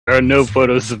There are no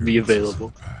photos of me available.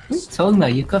 What are you talking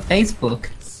about? You got Facebook.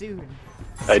 Soon.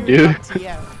 I do?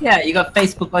 Yeah, you got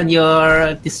Facebook on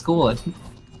your Discord.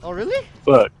 Oh really?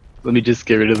 Fuck. Let me just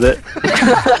get rid of that.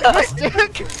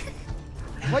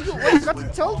 Why you got to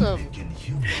tell them?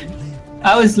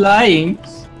 I was lying.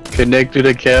 Connected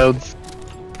accounts.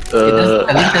 It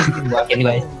doesn't work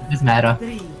anyway. It doesn't matter.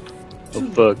 Oh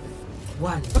fuck.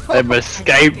 I have my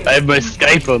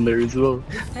Skype on there as well.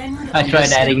 I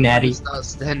tried adding Natty. Start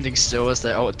standing still as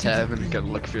they alt tab and go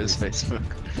look through his Facebook.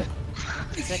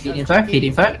 Feed info, feed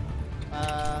info.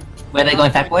 Where are they going,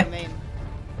 fat boy?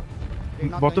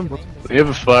 Bottom. They have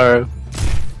a fire.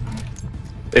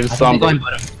 They have a sombra.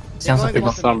 Sounds like They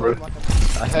have a sombra.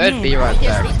 I heard B right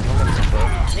there.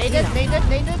 Naded.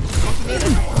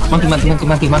 Monkey.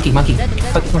 Focus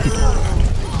monkey.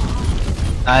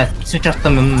 Switch off the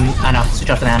Ana. Switch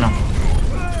off the Ana.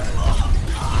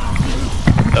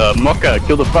 Mokka,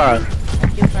 kill the fire.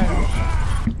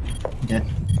 Dead.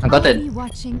 I got the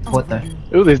port though.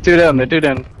 Ooh, there's two down, they're two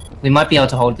down. We might be able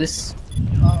to hold this.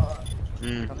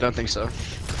 Don't think so.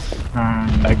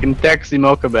 I can taxi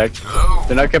Mokka back.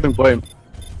 They're not keeping point.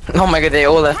 Oh my god, they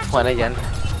all left point again.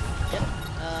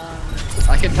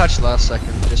 I can touch last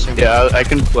second. Just so Yeah, I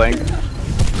can flank.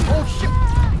 Oh shit!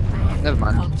 Never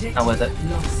mind. Not worth it.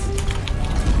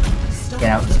 Get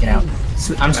out, just get out.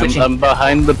 I'm switching. I'm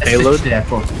behind the payload.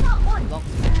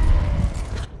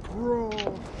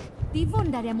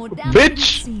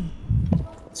 Bitch!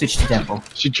 Switch to Temple.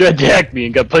 She tried to hack me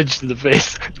and got punched in the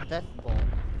face. That ball.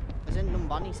 Is it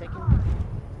Numbani second?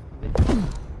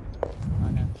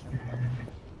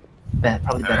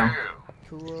 Probably better.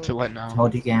 Cool. Too late now.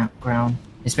 Hold your ground,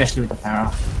 especially with the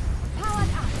power. Tower.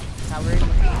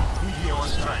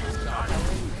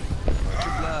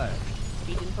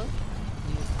 Speed info? Do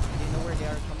you know where they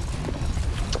are coming?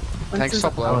 Thanks,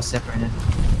 top I low. was separated.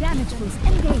 Damage boost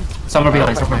engaged. Somewhere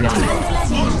behind. Fuck.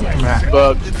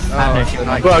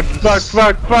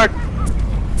 Fuck.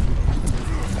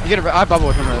 You get a. I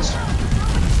bubbled from this.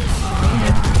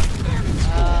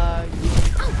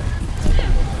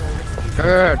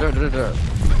 Go.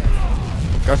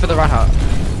 Go for the right heart.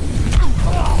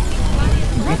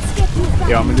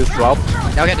 Yeah, I'm gonna just swap.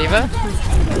 Y'all get Diva?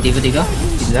 Diva.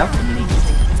 Diva's out.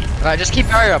 Alright, just keep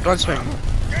parry up, don't swing.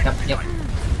 Yep.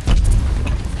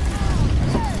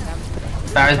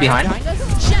 Farah's behind.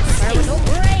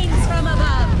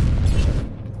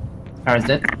 Farah's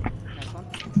dead.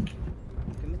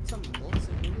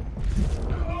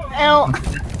 Ow!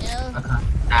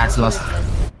 Ah, it's lost.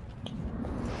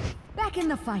 Back in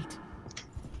the fight.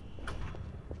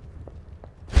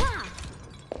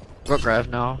 Got grab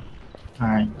now.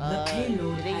 Alright. Been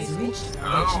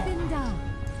down.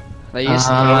 They use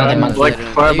like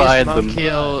far behind them.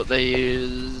 Kill, they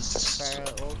use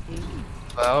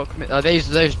well, they use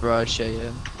barrage,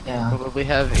 yeah. Yeah. Probably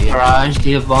have Barrage,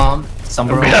 Diva Bomb,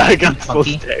 Sombra. I got so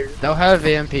Monkey. staggered. They'll have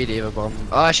EMP Diva Bomb.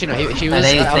 Oh, actually no, she No, was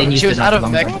they she was used out it of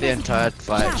not mech long the entire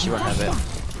fight. She won't have it.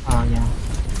 Oh yeah.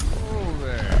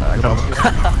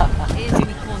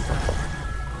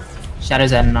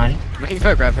 Shadows at 90. Looking for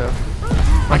a grab here.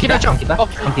 Monkey back, jump. monkey back.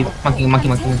 Monkey.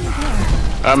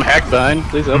 I'm hacked behind,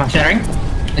 please help. I'm shattering.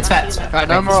 It's fat. Alright,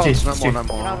 no more. It's No two. more.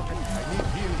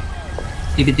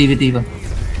 Diva.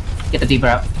 Get the Diva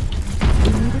out.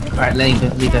 Alright, leave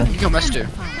her. You can mess too.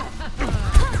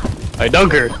 I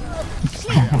dunk her.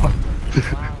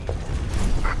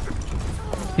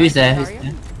 Who's there?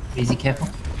 Easy, careful.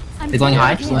 They're going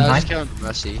high. They're going high. Let's count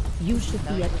Mercy. You should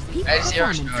be at peak Hey, zero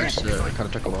performance. charge, so it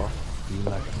kinda took a while.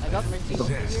 I got Mercy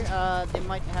here. They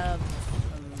might have.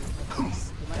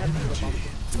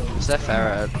 Is that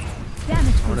Farah?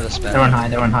 Damage One of the boost spell. They're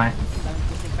on high.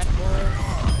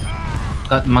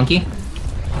 Got monkey.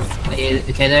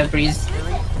 Okay there, Breeze.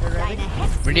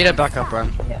 We need a backup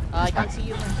run. Yeah. I can't see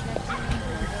you.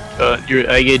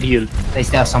 I get healed. They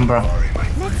still have Sombra.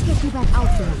 Let's get you back out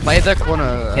there. Play the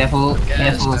corner. Careful,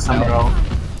 Sombra.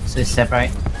 So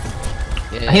separate.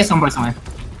 Yeah. I hear Sombra somewhere.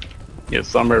 Yeah,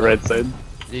 somewhere right side.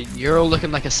 You're all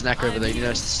looking like a snack over there. You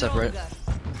know, to separate.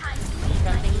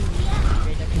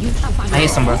 I hear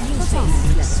Sombra.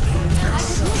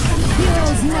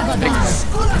 Heroes never die.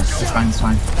 It's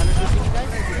fine.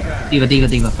 Diva.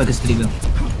 Focus to Diva.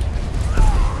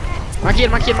 Monkey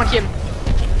in.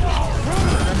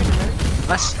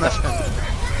 Nice. This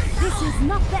is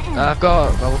not the end. I've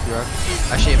got bubble through.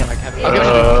 Actually, like,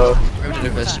 I'll give it to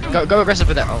this. Go aggressive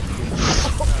with that. Oh.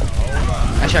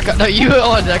 Actually, I can't. No, you were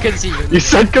on. I couldn't see you. You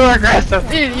said go aggressive!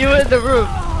 Dude, you were in the room.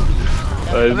 I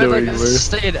didn't know where you were.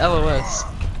 Stay in LOS.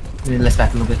 Let's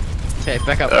back a little bit. Okay,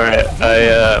 back up. Alright,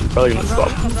 I'm probably gonna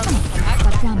swap.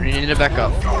 You need to back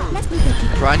up. Let me get you.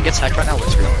 Ryan gets hacked right now.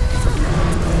 Let's go.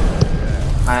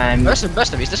 I'm. Burst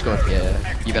him. He's Discord.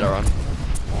 Yeah, you better run.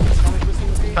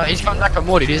 He's coming back up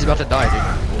more, dude. He's about to die,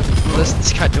 dude. What's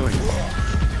this guy doing?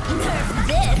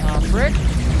 Brick?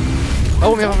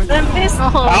 Oh, we have a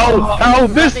Ow! Ow!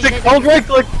 Mystic! Hold right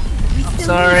click!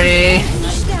 Sorry.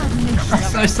 I'm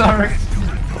so sorry.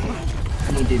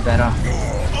 I need to do better.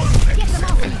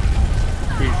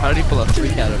 Dude, how did he pull a 3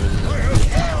 out of it?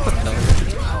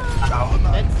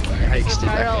 Yikes, dude.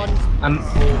 I'm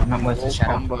not worth the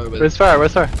shadow. Combo with Where's fire?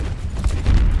 Where's fire?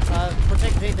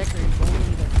 Protect J Decker.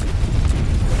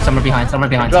 Somewhere behind. Somewhere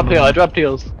behind. Drop somewhere heal. I behind. dropped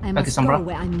heals. I must Sombra. go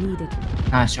where I'm needed.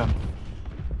 Ah, sure.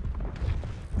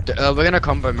 we're gonna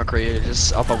combo McCree.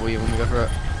 Just I'll bubble you when we go for it.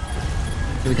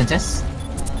 Do we contest?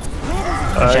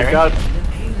 I Sharing? got.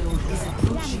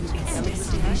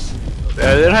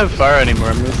 Yeah, I didn't have fire anymore.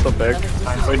 I'm gonna step back.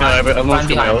 Wait, no, I'm almost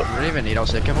gonna behind. out. We don't even need our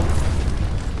sick him.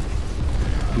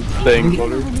 I'm staying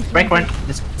forward. Break one.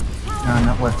 Let's. No,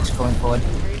 not worth just going forward.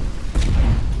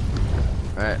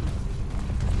 Alright.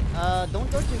 Don't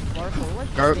go too far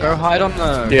forward. Go hide on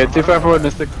the. Yeah, too far forward,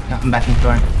 Mystic. No, I'm backing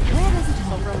door. Where does it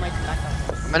hurt? Sombra might back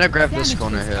up. I'm gonna grab this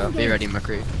corner here. Be ready,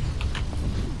 McCree.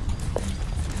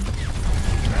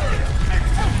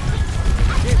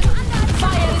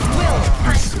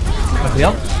 What we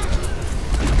up?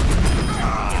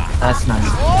 That's nice.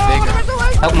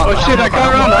 Help Oh shit! I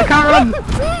can't run! I can't run!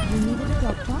 You needed a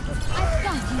doctor? I've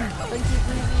got you.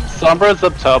 Sombra's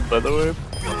up top, by the way,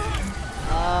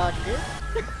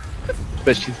 This?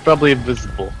 but she's probably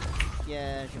invisible.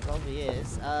 Yeah, she probably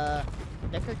is.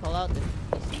 Decker call out if you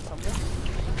see something.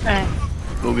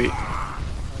 Movie.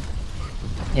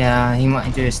 Yeah, he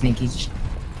might do a sneaky.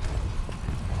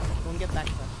 Don't get back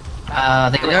to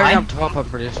They go They're already high. up top, I'm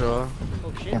pretty sure.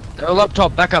 Oh shit. Yeah. They're all up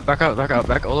top. Back up. All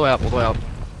the way up.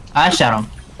 I shadow.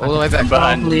 All the way back.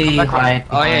 Behind. Probably Back high.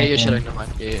 Oh yeah, you're behind shooting. him. Never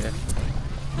mind. Yeah.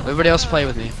 Everybody else play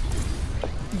with me.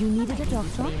 You needed a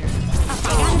doctor?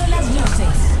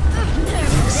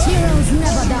 Heroes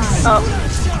never die.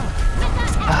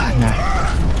 Ah,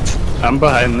 no. I'm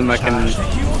behind them. I can.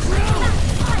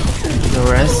 The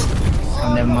rest.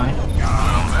 Oh, never mind.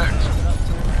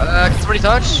 Can somebody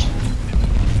touch?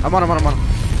 I'm on. I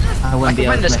I wouldn't can be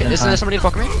win able this. to make Is them there time. somebody to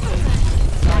fuck me?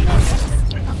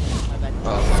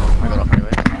 Oh, I got off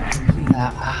anyway.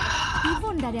 Die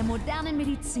Wunder der modernen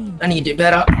Medizin. I need to do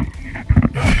better.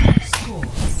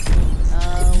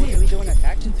 What are we doing?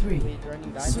 Attack? We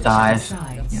running dive? Dive.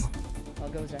 Yeah. I'll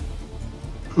go Zen.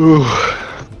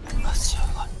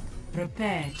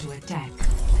 Prepare to attack.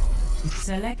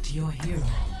 Select your hero.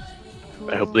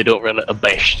 I hope they don't run a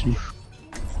bastion.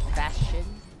 Bastion.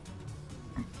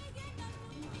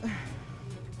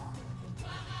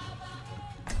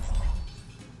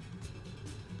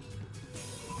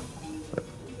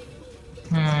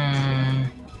 I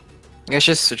guess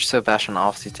just switch to Bastion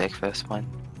off to take first point.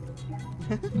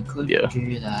 We could Yeah.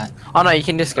 do that. Oh no, you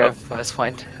can just go first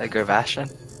point, like go Bastion.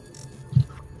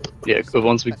 Yeah, but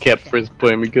once we kept first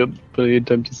point, we got plenty of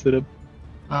time to set up.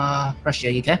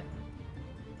 Russia, you okay?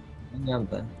 Yeah, I'm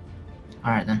good.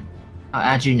 Alright then. I'll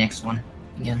add you next one.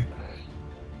 Again.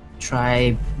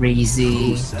 Try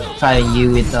Breezy. Try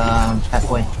you with Fat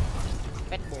Boy.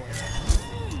 Pet boy.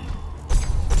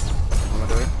 What am I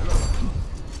doing?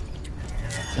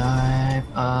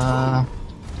 Dive.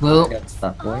 Will. That's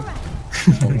that boy.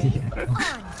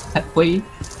 Fat Boy. His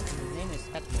name is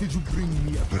Pet boy.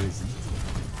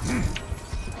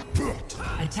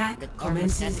 Attack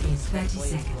commences in 30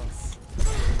 seconds.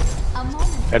 A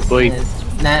moment. That boy.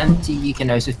 Nanti, you can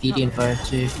also feed info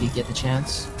too if you get the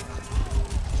chance.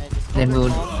 Then Then we'll-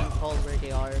 call where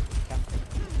they are camping.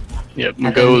 Yep,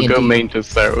 And go then go me main to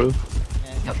start with.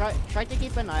 And Yep. try to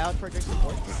keep an eye out for their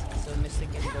supports, so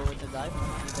Mystic can go with the dive.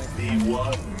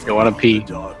 You wanna pee?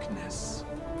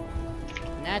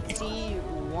 Nazi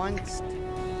wants.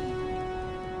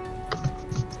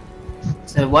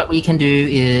 So what we can do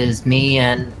is me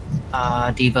and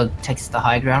Diva takes the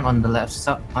high ground on the left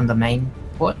side, on the main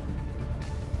port.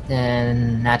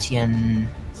 Then Natty and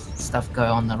stuff go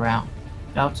on the route.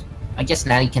 I guess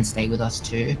Natty can stay with us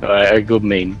too. I go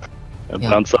main. I Yeah.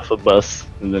 bounce off a bus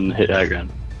and then hit high ground.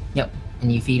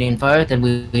 And you feed info, then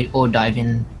we all dive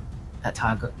in at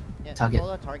target. Yeah, Target. Call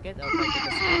a target. I'll try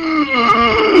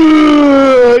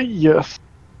to Yes.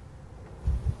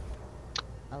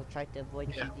 I'll try to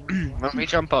avoid feeding. When we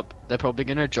jump up, they're probably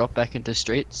gonna drop back into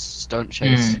streets. Don't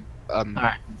chase.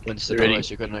 Alright. Winston, Ready.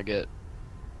 otherwise you're gonna get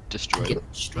destroyed.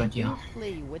 Get destroyed, yeah. You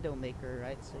play Widowmaker,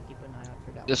 right? So keep an eye out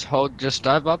for that. Just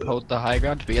dive up, hold the high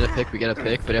ground. If we get a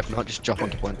pick, but if not, just jump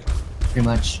onto point. Pretty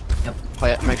much. Yep.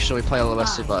 Make sure we play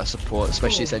LOS of support,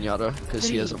 especially Zenyatta, because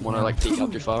he doesn't want to like peek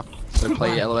up too far. So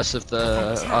play LOS of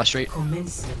the R Street.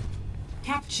 Commencing.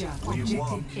 Capture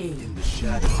objective A. In the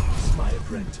shadows, my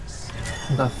apprentice.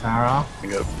 We got Pharaoh. We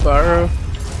got Pharaoh.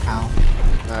 Ow.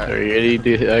 Are you ready to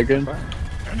do it again?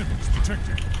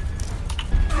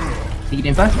 Feed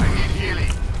info.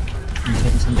 I'm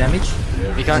taking some damage.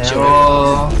 You can't chill.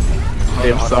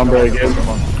 Damn, Sombra again.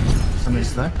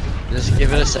 Somebody's slow. Just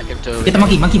give it a second to. Get the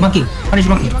monkey. Punish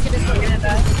monkey.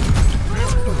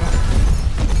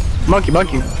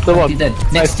 Monkey. Still up. He's dead.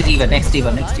 Next to Diva.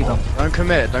 Don't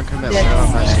commit. What?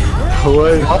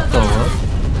 What the world?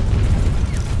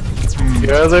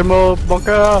 Yeah, there more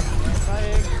Mocha.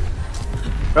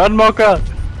 Run, Mocha.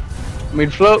 I mean,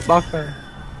 float, Mocha.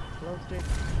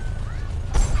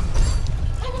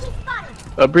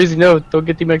 Breezy, no, don't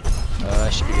get teammates. I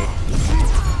should be good.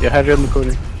 Yeah, had her in the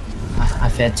corner. I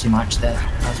fed too much there.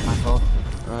 That was my fault.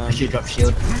 I should drop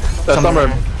shield. Summer.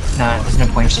 No, there's no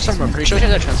point. Just Summer, I'm pretty sure she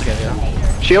has a chance to get here.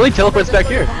 She only teleports back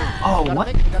here. Oh,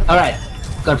 what? Alright.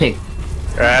 Got a pick.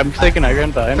 Alright, I'm taking her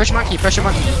gun time. Pressure monkey.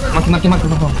 Monkey.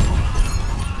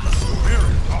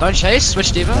 Don't chase,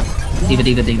 switch Diva.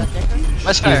 Diva.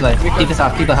 Let's go. Diva's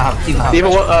half. Diva,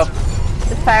 what up?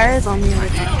 The fire is on the other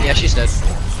side. Yeah, she's dead.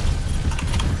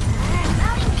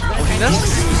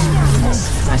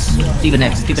 Nice. Diva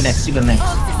next. Go next. Diva.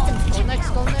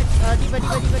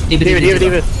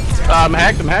 I'm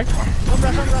hacked.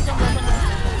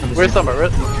 Where's Summer?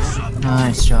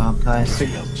 Nice job, guys.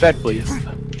 Fat, please.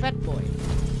 Fat boy.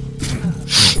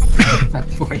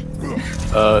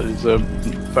 There's a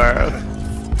fire.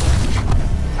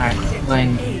 Alright,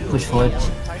 going push forward.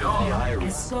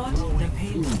 Escort the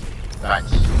payload.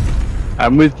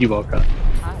 I'm with you, Mocha.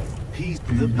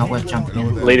 Not worth jumping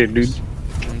in. Later, dude.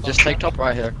 Just take top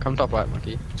right here. Come top right,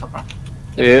 monkey. Top right.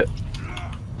 Yeah.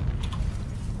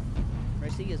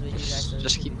 Mercy is with you guys.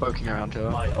 Just keep poking around to her.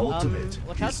 My ultimate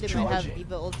Watch out, is they might have charging.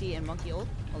 Diva ulti and Monkey ult.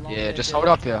 Along Yeah, with just the hold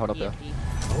up here. Open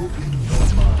your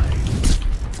mind.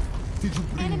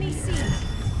 Enemy seen.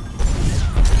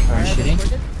 Alright, shooting.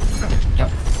 Yep.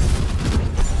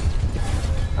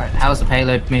 Alright, how's the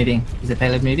payload moving? Is the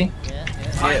payload moving? Yeah,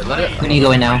 let it. We need to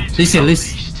go in now. Lucio.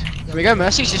 Can we go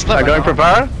Mercy? She's split. I'm going for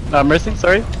fire? Mercy,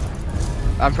 sorry.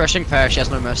 I'm pressing Fair. She has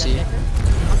no Mercy.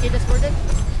 Monkey discorded.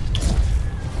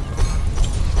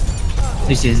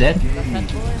 Lucio is dead.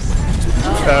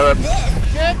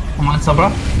 Come on,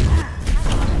 Sombra.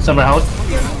 Sombra hold.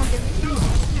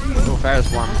 Oh, Fair is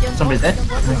one. Somebody's dead.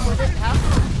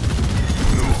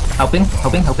 Helping.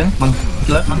 Monk,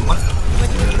 kill it, monk.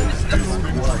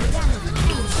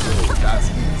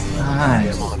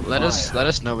 Nice. Let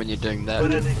us know when you're doing that.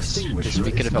 Because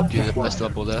we could have helped you the first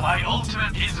level there.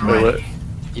 Wait, what?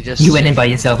 You went in by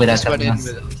yourself without just went helping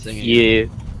in us. with thingy. Yeah.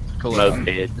 Cool. I was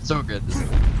dead. It's all good.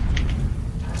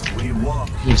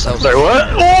 Yourself. Sorry, what?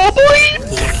 Oh, boy!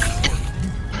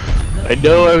 I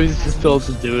know I was just told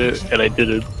to do it, and I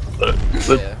didn't. But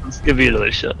let's give me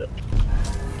another shot. The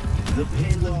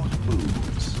payload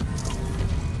moves.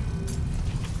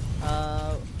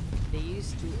 They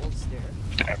used 2 ults there.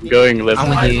 I'm going left I'm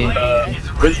with side. you.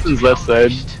 Winston's left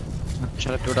side. I'm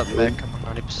trying to build up back. I'm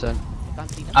on 90%. Can't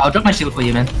see them. I'll drop my shield for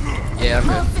you, man. Yeah, I'm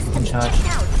good. In charge.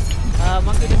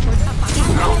 Monkey discorded.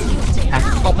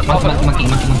 Monkey.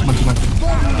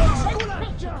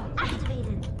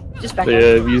 Just back So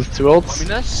yeah, I've used 2 ults.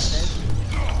 Luminous?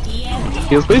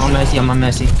 Heals, please. I'm on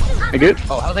Mercy. I good?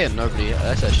 Oh, how they got nobody?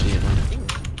 That's actually annoying.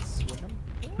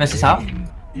 Mercy's out.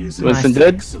 Winston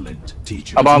dead. Excellent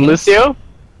teacher. I'm on Lucio.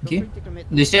 Thank you.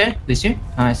 Lucio.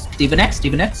 Nice. Diva next.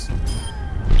 Diva.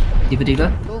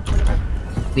 Go.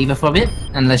 Leave her for a bit,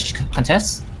 and let's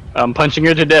contest. I'm punching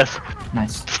her to death.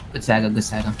 Nice. Good stagger.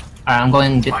 Alright, I'm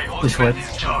going a bit push forward.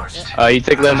 You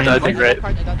take left, I take right.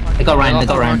 They got Ryan.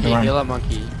 Heal up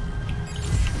monkey.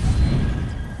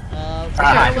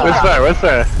 Alright. Where's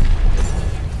fire?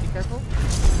 Be careful.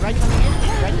 Right coming in.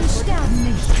 Right discorded.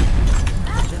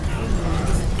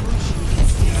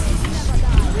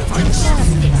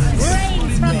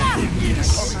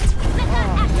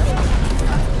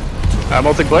 I'm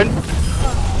ulting point.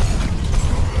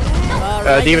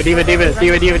 Diva.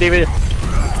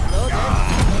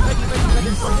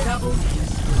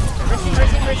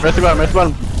 Rest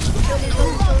one.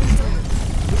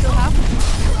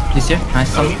 Lucio,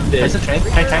 nice. There's a trade.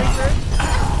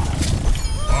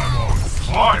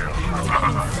 Try.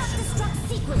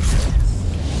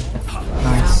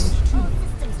 Nice.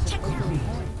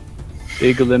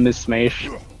 Big limit smash.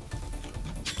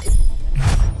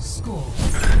 Score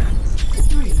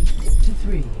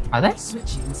 3-3. Are they?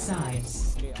 Switching sides.